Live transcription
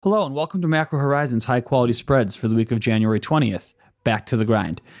Hello and welcome to Macro Horizons High Quality Spreads for the week of January 20th. Back to the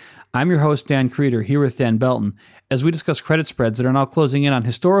grind. I'm your host, Dan Creeder, here with Dan Belton, as we discuss credit spreads that are now closing in on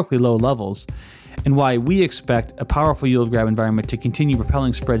historically low levels and why we expect a powerful yield grab environment to continue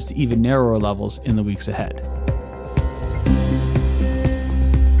propelling spreads to even narrower levels in the weeks ahead.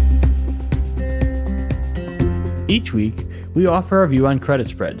 Each week, we offer our view on credit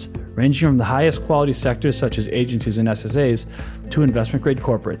spreads, ranging from the highest quality sectors such as agencies and SSAs to investment-grade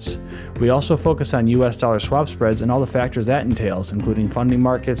corporates. We also focus on U.S. dollar swap spreads and all the factors that entails, including funding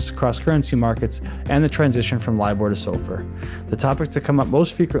markets, cross-currency markets, and the transition from LIBOR to SOFR. The topics that come up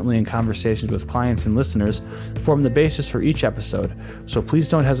most frequently in conversations with clients and listeners form the basis for each episode, so please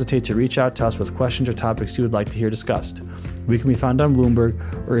don't hesitate to reach out to us with questions or topics you would like to hear discussed. We can be found on Bloomberg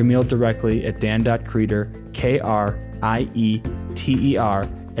or emailed directly at dan.creeder, K-R-I-E-T-E-R,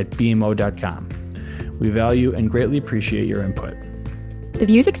 at bmo.com. We value and greatly appreciate your input. The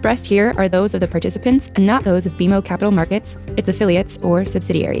views expressed here are those of the participants and not those of BMO Capital Markets, its affiliates, or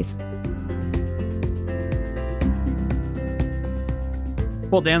subsidiaries.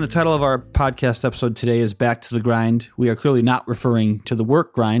 Well, Dan, the title of our podcast episode today is Back to the Grind. We are clearly not referring to the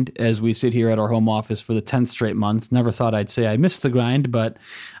work grind as we sit here at our home office for the 10th straight month. Never thought I'd say I missed the grind, but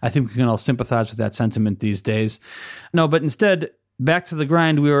I think we can all sympathize with that sentiment these days. No, but instead, back to the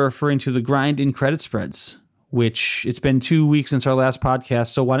grind, we are referring to the grind in credit spreads, which it's been 2 weeks since our last podcast.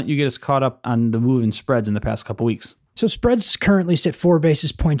 So why don't you get us caught up on the move in spreads in the past couple weeks? So spreads currently sit 4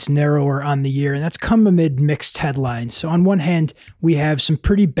 basis points narrower on the year, and that's come amid mixed headlines. So on one hand, we have some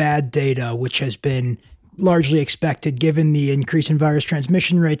pretty bad data, which has been largely expected given the increase in virus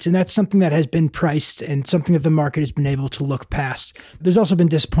transmission rates, and that's something that has been priced and something that the market has been able to look past. There's also been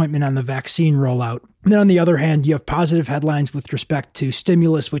disappointment on the vaccine rollout. And then on the other hand, you have positive headlines with respect to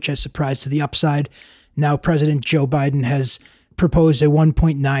stimulus, which has surprised to the upside. Now President Joe Biden has proposed a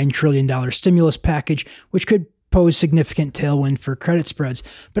 $1.9 trillion stimulus package, which could pose significant tailwind for credit spreads.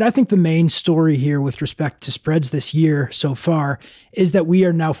 But I think the main story here with respect to spreads this year so far is that we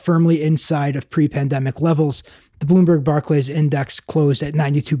are now firmly inside of pre-pandemic levels. The Bloomberg Barclays Index closed at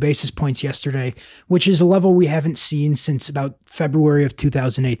 92 basis points yesterday, which is a level we haven't seen since about February of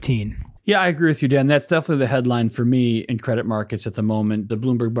 2018. Yeah, I agree with you, Dan. That's definitely the headline for me in credit markets at the moment. The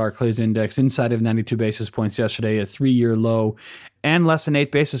Bloomberg Barclays Index inside of 92 basis points yesterday, a 3-year low, and less than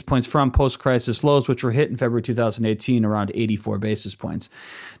 8 basis points from post-crisis lows, which were hit in February 2018, around 84 basis points.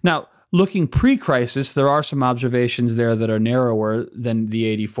 Now, looking pre-crisis, there are some observations there that are narrower than the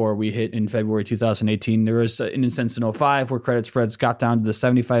 84 we hit in February 2018. There was an instance in 05 where credit spreads got down to the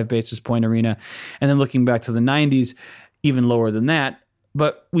 75 basis point arena, and then looking back to the 90s, even lower than that.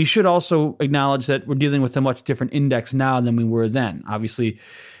 But we should also acknowledge that we're dealing with a much different index now than we were then. Obviously,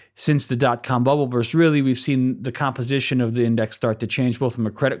 since the dot-com bubble burst, really, we've seen the composition of the index start to change, both from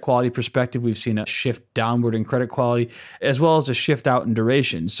a credit quality perspective. We've seen a shift downward in credit quality, as well as a shift out in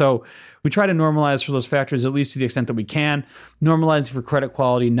duration. So we try to normalize for those factors, at least to the extent that we can. Normalizing for credit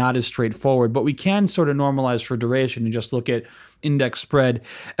quality, not as straightforward, but we can sort of normalize for duration and just look at index spread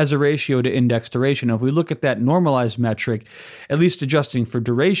as a ratio to index duration. Now, if we look at that normalized metric, at least adjusting for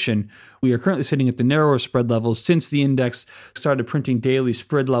duration, we are currently sitting at the narrower spread levels since the index started printing daily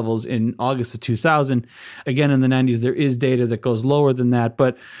spread levels in August of 2000. Again, in the 90s, there is data that goes lower than that,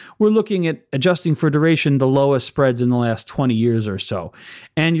 but we're looking at adjusting for duration, the lowest spreads in the last 20 years or so.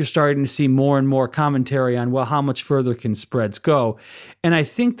 And you're starting to see more and more commentary on, well, how much further can spreads go? And I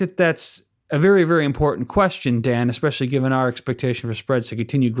think that that's a very, very important question, Dan, especially given our expectation for spreads to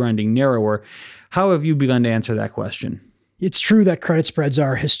continue grinding narrower. How have you begun to answer that question? It's true that credit spreads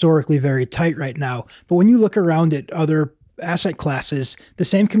are historically very tight right now, but when you look around at other asset classes, the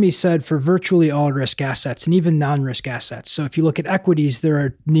same can be said for virtually all risk assets and even non-risk assets. So if you look at equities, there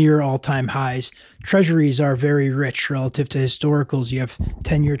are near all-time highs. Treasuries are very rich relative to historicals. You have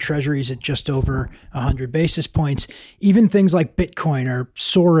 10-year treasuries at just over 100 basis points. Even things like Bitcoin are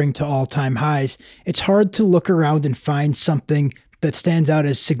soaring to all-time highs. It's hard to look around and find something that stands out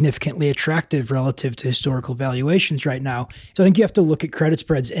as significantly attractive relative to historical valuations right now. So I think you have to look at credit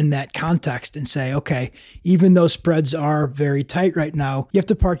spreads in that context and say, okay, even though spreads are very tight right now, you have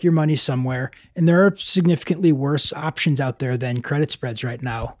to park your money somewhere. And there are significantly worse options out there than credit spreads right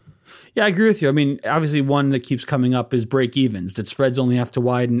now. Yeah, I agree with you. I mean, obviously one that keeps coming up is break evens, that spreads only have to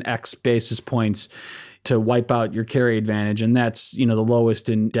widen X basis points to wipe out your carry advantage. And that's, the lowest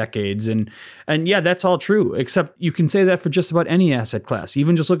in decades. And yeah, that's all true, except you can say that for just about any asset class.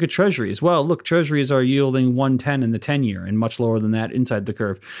 Even just look at treasuries. Well, look, treasuries are yielding 110 in the 10-year and much lower than that inside the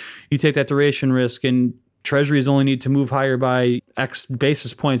curve. You take that duration risk and Treasuries only need to move higher by X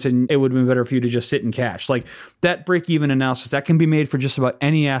basis points and it would have been better for you to just sit in cash. Like that break-even analysis, that can be made for just about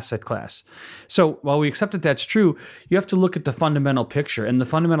any asset class. So while we accept that that's true, you have to look at the fundamental picture. And the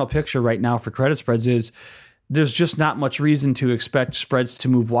fundamental picture right now for credit spreads is there's just not much reason to expect spreads to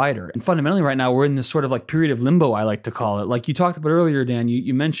move wider. And fundamentally right now, we're in this sort of like period of limbo, I like to call it. Like you talked about earlier, Dan,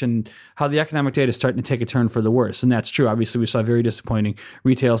 you mentioned how the economic data is starting to take a turn for the worse. And that's true. Obviously, we saw very disappointing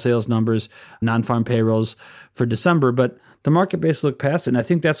retail sales numbers, non-farm payrolls for December, but the market basically looked past it. And I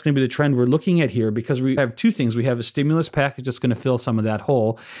think that's going to be the trend we're looking at here because we have two things. We have a stimulus package that's going to fill some of that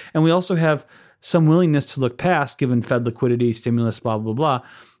hole. And we also have some willingness to look past, given Fed liquidity, stimulus, blah, blah, blah,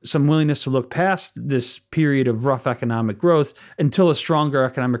 some willingness to look past this period of rough economic growth until a stronger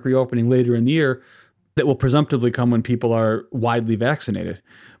economic reopening later in the year that will presumptively come when people are widely vaccinated.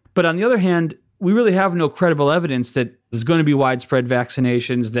 But on the other hand, we really have no credible evidence that there's going to be widespread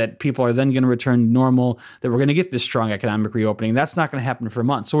vaccinations, that people are then going to return to normal, that we're going to get this strong economic reopening. That's not going to happen for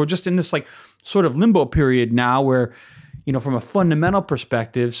months. So we're just in this like sort of limbo period now where, you know, from a fundamental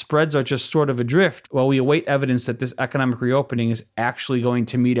perspective, spreads are just sort of adrift while we await evidence that this economic reopening is actually going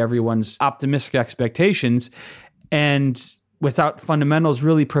to meet everyone's optimistic expectations. And without fundamentals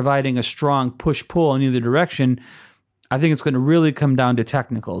really providing a strong push-pull in either direction, I think it's going to really come down to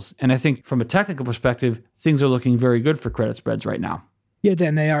technicals. And I think from a technical perspective, things are looking very good for credit spreads right now. Yeah,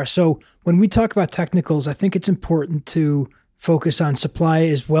 Dan, they are. So when we talk about technicals, I think it's important to focus on supply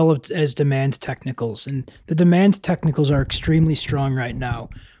as well as demand technicals. And the demand technicals are extremely strong right now.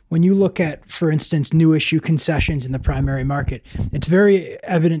 When you look at, for instance, new issue concessions in the primary market, it's very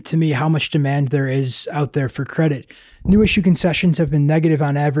evident to me how much demand there is out there for credit. New issue concessions have been negative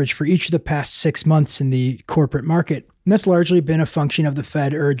on average for each of the past 6 months in the corporate market. And that's largely been a function of the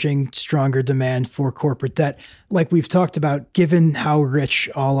Fed urging stronger demand for corporate debt, like we've talked about, given how rich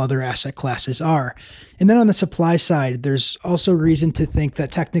all other asset classes are. And then on the supply side, there's also reason to think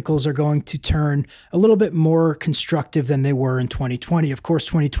that technicals are going to turn a little bit more constructive than they were in 2020. Of course,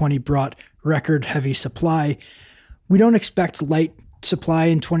 2020 brought record heavy supply. We don't expect light supply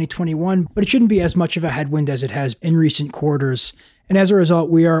in 2021, but it shouldn't be as much of a headwind as it has in recent quarters. And as a result,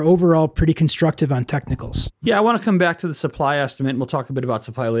 we are overall pretty constructive on technicals. Yeah, I want to come back to the supply estimate, and we'll talk a bit about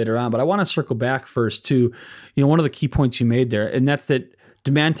supply later on. But I want to circle back first to, you know, one of the key points you made there, and that's that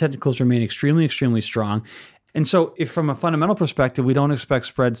demand technicals remain extremely, extremely strong. And so if from a fundamental perspective, we don't expect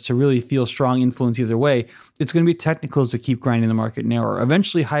spreads to really feel strong influence either way, it's going to be technicals that keep grinding the market narrower.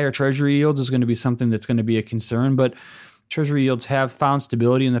 Eventually, higher treasury yields is going to be something that's going to be a concern, but Treasury yields have found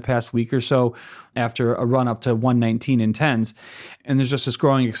stability in the past week or so after a run up to 119 in 10s. And there's just this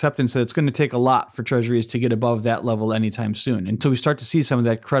growing acceptance that it's going to take a lot for Treasuries to get above that level anytime soon until we start to see some of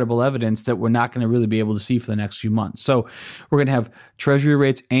that credible evidence that we're not going to really be able to see for the next few months. So we're going to have Treasury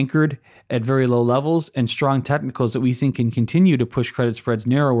rates anchored at very low levels and strong technicals that we think can continue to push credit spreads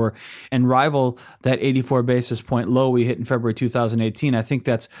narrower and rival that 84 basis point low we hit in February 2018. I think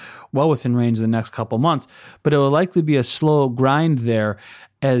that's well within range in the next couple months, but it will likely be a slow grind there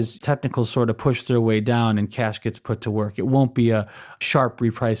as technicals sort of push their way down and cash gets put to work. It won't be a sharp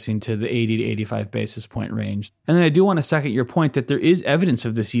repricing to the 80 to 85 basis point range. And then I do want to second your point that there is evidence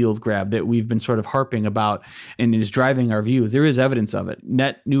of this yield grab that we've been sort of harping about and is driving our view. There is evidence of it.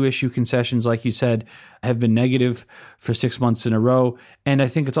 Net new issue concessions, like you said, have been negative for 6 months in a row. And I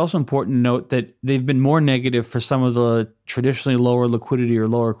think it's also important to note that they've been more negative for some of the traditionally lower liquidity or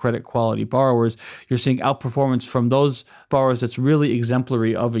lower credit quality borrowers. You're seeing outperformance from those borrowers that's really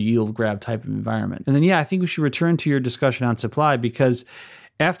exemplary of a yield grab type of environment. And then, I think we should return to your discussion on supply because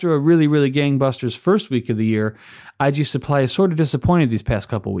after a really, really gangbusters first week of the year, IG supply is sort of disappointed these past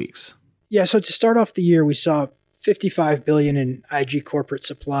couple weeks. Yeah, so to start off the year, we saw $55 billion in IG corporate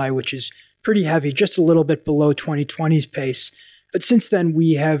supply, which is pretty heavy, just a little bit below 2020's pace. But since then,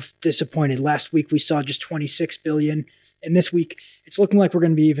 we have disappointed. Last week, we saw just $26 billion. And this week, it's looking like we're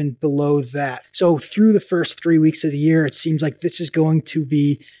going to be even below that. So through the first 3 weeks of the year, it seems like this is going to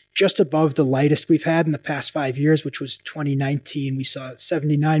be just above the lightest we've had in the past 5 years, which was 2019. We saw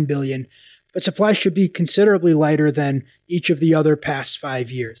 $79 billion. But supply should be considerably lighter than each of the other past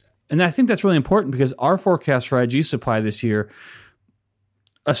 5 years. And I think that's really important because our forecast for IG supply this year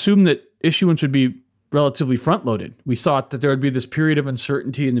assumed that issuance would be relatively front-loaded. We thought that there would be this period of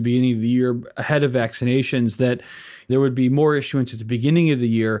uncertainty in the beginning of the year ahead of vaccinations, that there would be more issuance at the beginning of the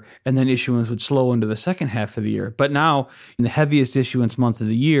year, and then issuance would slow into the second half of the year. But now, in the heaviest issuance month of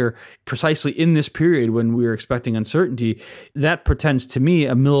the year, precisely in this period when we were expecting uncertainty, that portends to me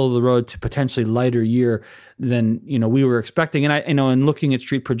a middle-of-the-road to potentially lighter year than we were expecting. And in looking at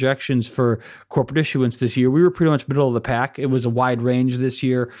street projections for corporate issuance this year, we were pretty much middle of the pack. It was a wide range this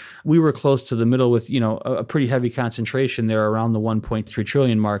year. We were close to the middle with a pretty heavy concentration there around the 1.3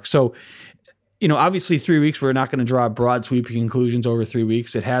 trillion mark. So, obviously 3 weeks, we're not going to draw broad sweeping conclusions over 3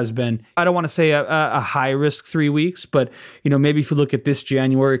 weeks. It has been, I don't want to say a high risk 3 weeks, but, maybe if you look at this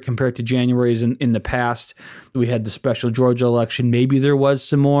January compared to Januaries in the past, we had the special Georgia election. Maybe there was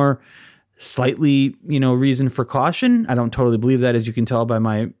some more slightly, reason for caution. I don't totally believe that, as you can tell by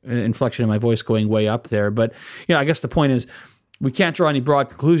my inflection in my voice going way up there. But, I guess the point is, we can't draw any broad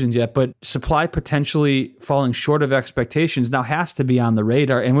conclusions yet, but supply potentially falling short of expectations now has to be on the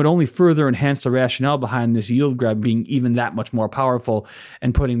radar and would only further enhance the rationale behind this yield grab being even that much more powerful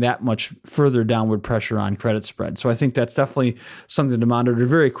and putting that much further downward pressure on credit spread. So I think that's definitely something to monitor.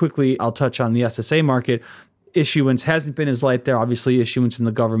 Very quickly, I'll touch on the SSA market. Issuance hasn't been as light there. Obviously, issuance in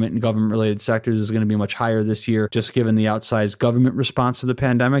the government and government-related sectors is going to be much higher this year, just given the outsized government response to the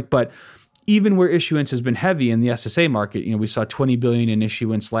pandemic. But even where issuance has been heavy in the SSA market, we saw $20 billion in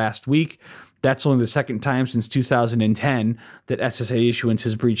issuance last week. That's only the second time since 2010 that SSA issuance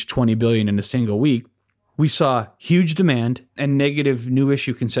has breached $20 billion in a single week. We saw huge demand and negative new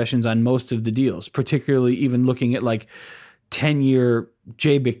issue concessions on most of the deals, particularly even looking at like 10-year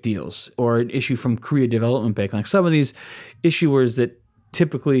JBIC deals or an issue from Korea Development Bank. Like some of these issuers that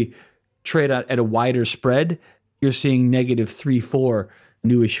typically trade out at a wider spread, you're seeing negative 3-4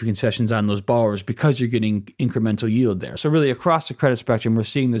 new issue concessions on those borrowers because you're getting incremental yield there. So really across the credit spectrum, we're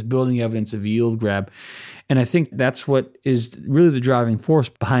seeing this building evidence of yield grab. And I think that's what is really the driving force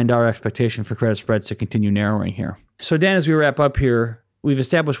behind our expectation for credit spreads to continue narrowing here. So Dan, as we wrap up here, we've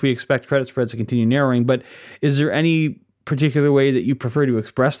established we expect credit spreads to continue narrowing, but is there any particular way that you prefer to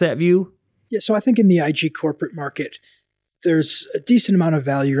express that view? Yeah, so I think in the IG corporate market, there's a decent amount of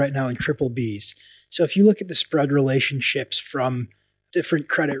value right now in triple Bs. So if you look at the spread relationships from different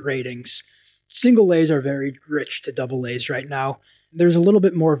credit ratings, single A's are very rich to double A's right now. There's a little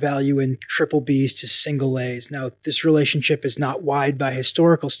bit more value in triple B's to single A's. Now, this relationship is not wide by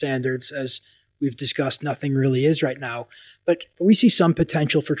historical standards, as we've discussed, nothing really is right now. But we see some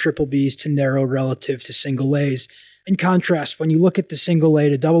potential for triple B's to narrow relative to single A's. In contrast, when you look at the single A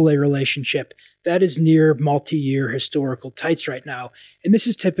to double A relationship, that is near multi-year historical tights right now. And this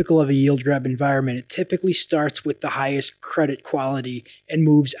is typical of a yield grab environment. It typically starts with the highest credit quality and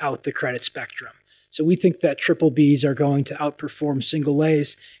moves out the credit spectrum. So we think that triple Bs are going to outperform single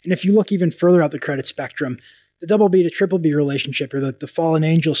A's. And if you look even further out the credit spectrum, the double B to triple B relationship, or the fallen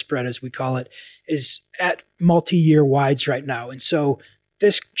angel spread as we call it, is at multi-year wides right now. And so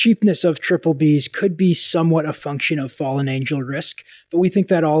this cheapness of triple Bs could be somewhat a function of fallen angel risk, but we think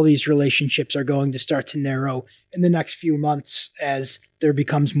that all these relationships are going to start to narrow in the next few months as there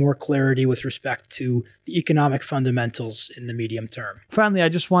becomes more clarity with respect to the economic fundamentals in the medium term. Finally, I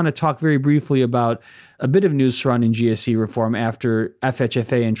just want to talk very briefly about a bit of news surrounding GSE reform after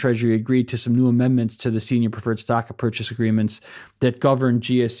FHFA and Treasury agreed to some new amendments to the senior preferred stock purchase agreements that govern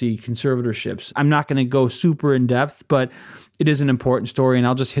GSE conservatorships. I'm not going to go super in depth, but it is an important story, and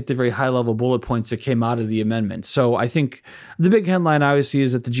I'll just hit the very high-level bullet points that came out of the amendment. So I think the big headline, obviously,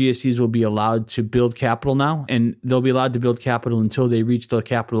 is that the GSEs will be allowed to build capital now, and they'll be allowed to build capital until they reach the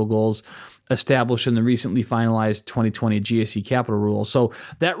capital goals established in the recently finalized 2020 GSE capital rule. So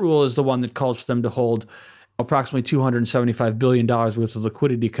that rule is the one that calls for them to hold approximately $275 billion worth of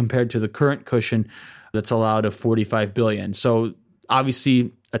liquidity compared to the current cushion that's allowed of $45 billion. So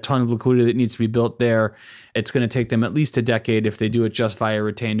obviously, a ton of liquidity that needs to be built there. It's going to take them at least a decade if they do it just via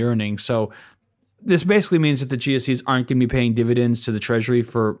retained earnings. So this basically means that the GSEs aren't going to be paying dividends to the Treasury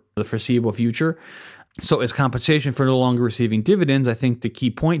for the foreseeable future. So as compensation for no longer receiving dividends, I think the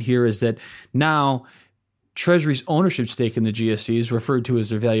key point here is that now Treasury's ownership stake in the GSEs, referred to as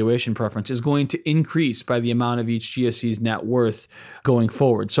their valuation preference, is going to increase by the amount of each GSE's net worth going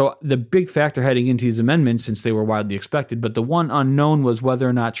forward. So the big factor heading into these amendments, since they were widely expected, but the one unknown was whether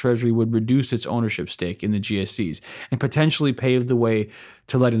or not Treasury would reduce its ownership stake in the GSEs and potentially pave the way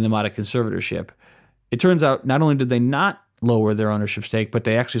to letting them out of conservatorship. It turns out not only did they not lower their ownership stake, but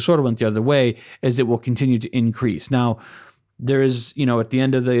they actually sort of went the other way, as it will continue to increase. Now, there is, at the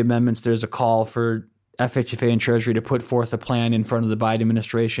end of the amendments, there's a call for FHFA and Treasury to put forth a plan in front of the Biden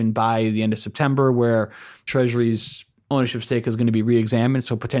administration by the end of September where Treasury's ownership stake is going to be reexamined,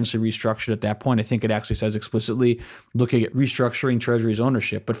 so potentially restructured at that point. I think it actually says explicitly looking at restructuring Treasury's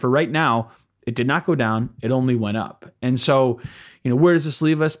ownership. But for right now, it did not go down. It only went up. And so, where does this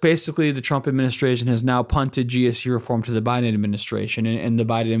leave us? Basically, the Trump administration has now punted GSE reform to the Biden administration, and the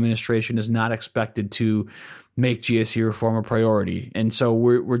Biden administration is not expected to make GSE reform a priority. And so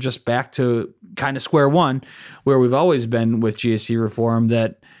we're just back to kind of square one, where we've always been with GSE reform,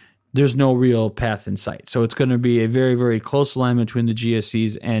 that there's no real path in sight. So it's going to be a very, very close alignment between the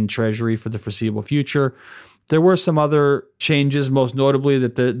GSEs and Treasury for the foreseeable future. There were some other changes, most notably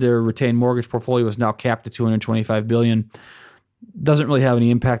that their retained mortgage portfolio is now capped at $225 billion. Doesn't really have any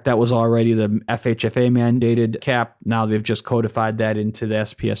impact. That was already the FHFA mandated cap. Now they've just codified that into the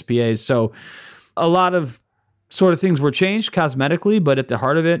SPSPAs. So a lot of sort of things were changed cosmetically, but at the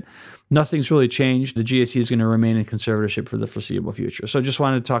heart of it, nothing's really changed. The GSE is going to remain in conservatorship for the foreseeable future. So just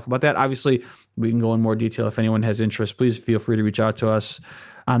wanted to talk about that. Obviously, we can go in more detail. If anyone has interest, please feel free to reach out to us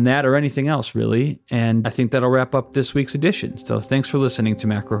on that or anything else, really. And I think that'll wrap up this week's edition. So thanks for listening to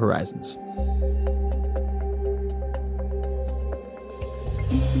Macro Horizons.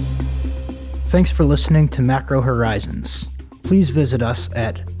 Thanks for listening to Macro Horizons. Please visit us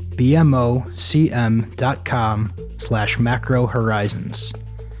at bmocm.com/macrohorizons.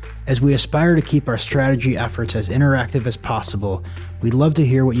 As we aspire to keep our strategy efforts as interactive as possible, we'd love to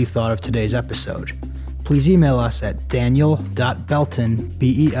hear what you thought of today's episode. Please email us at daniel.belton,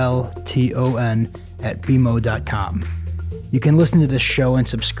 BELTON, @bmo.com. You can listen to this show and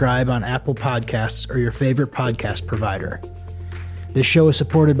subscribe on Apple Podcasts or your favorite podcast provider. This show is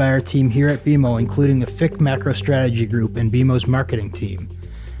supported by our team here at BMO, including the FIC Macro Strategy Group and BMO's marketing team.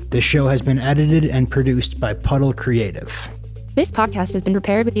 This show has been edited and produced by Puddle Creative. This podcast has been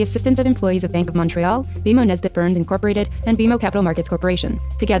prepared with the assistance of employees of Bank of Montreal, BMO Nesbitt Burns Incorporated, and BMO Capital Markets Corporation.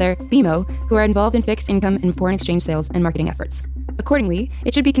 Together, BMO, who are involved in fixed income and foreign exchange sales and marketing efforts. Accordingly,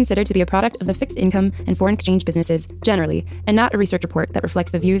 it should be considered to be a product of the fixed income and foreign exchange businesses generally, and not a research report that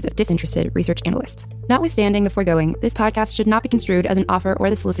reflects the views of disinterested research analysts. Notwithstanding the foregoing, this podcast should not be construed as an offer or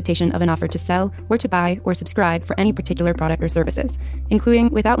the solicitation of an offer to sell or to buy or subscribe for any particular product or services, including,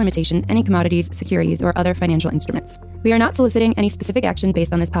 without limitation, any commodities, securities, or other financial instruments. We are not soliciting any specific action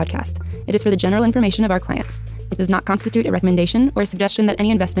based on this podcast. It is for the general information of our clients. It does not constitute a recommendation or a suggestion that any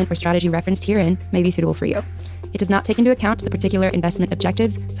investment or strategy referenced herein may be suitable for you. It does not take into account the particular investment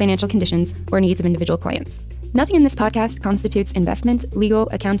objectives, financial conditions, or needs of individual clients. Nothing in this podcast constitutes investment, legal,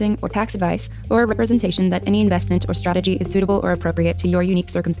 accounting, or tax advice, or a representation that any investment or strategy is suitable or appropriate to your unique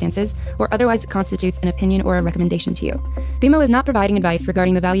circumstances, or otherwise constitutes an opinion or a recommendation to you. BMO is not providing advice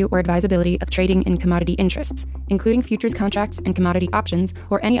regarding the value or advisability of trading in commodity interests, including futures contracts and commodity options,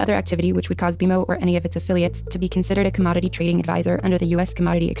 or any other activity which would cause BMO or any of its affiliates to be considered a commodity trading advisor under the U.S.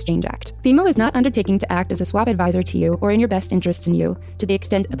 Commodity Exchange Act. BMO is not undertaking to act as a swap advisor to you or in your best interests in you. To the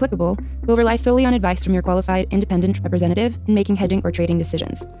extent applicable, will rely solely on advice from your qualified independent representative in making hedging or trading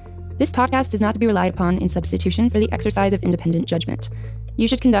decisions. This podcast is not to be relied upon in substitution for the exercise of independent judgment. You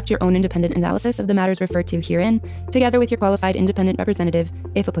should conduct your own independent analysis of the matters referred to herein, together with your qualified independent representative,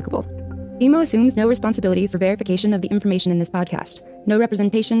 if applicable. BMO assumes no responsibility for verification of the information in this podcast. No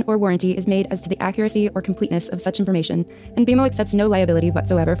representation or warranty is made as to the accuracy or completeness of such information, and BMO accepts no liability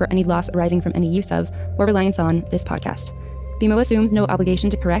whatsoever for any loss arising from any use of or reliance on this podcast. BMO assumes no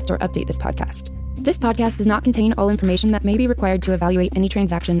obligation to correct or update this podcast. This podcast does not contain all information that may be required to evaluate any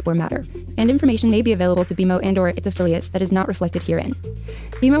transaction or matter, and information may be available to BMO and/or its affiliates that is not reflected herein.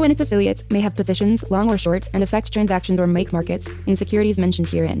 BMO and its affiliates may have positions, long or short, and affect transactions or make markets in securities mentioned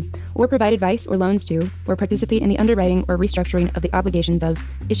herein, or provide advice or loans to, or participate in the underwriting or restructuring of the obligations of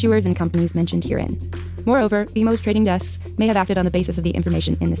issuers and companies mentioned herein. Moreover, BMO's trading desks may have acted on the basis of the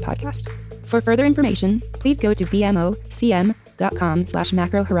information in this podcast. For further information, please go to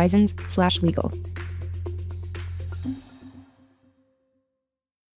bmocm.com/macrohorizons/legal.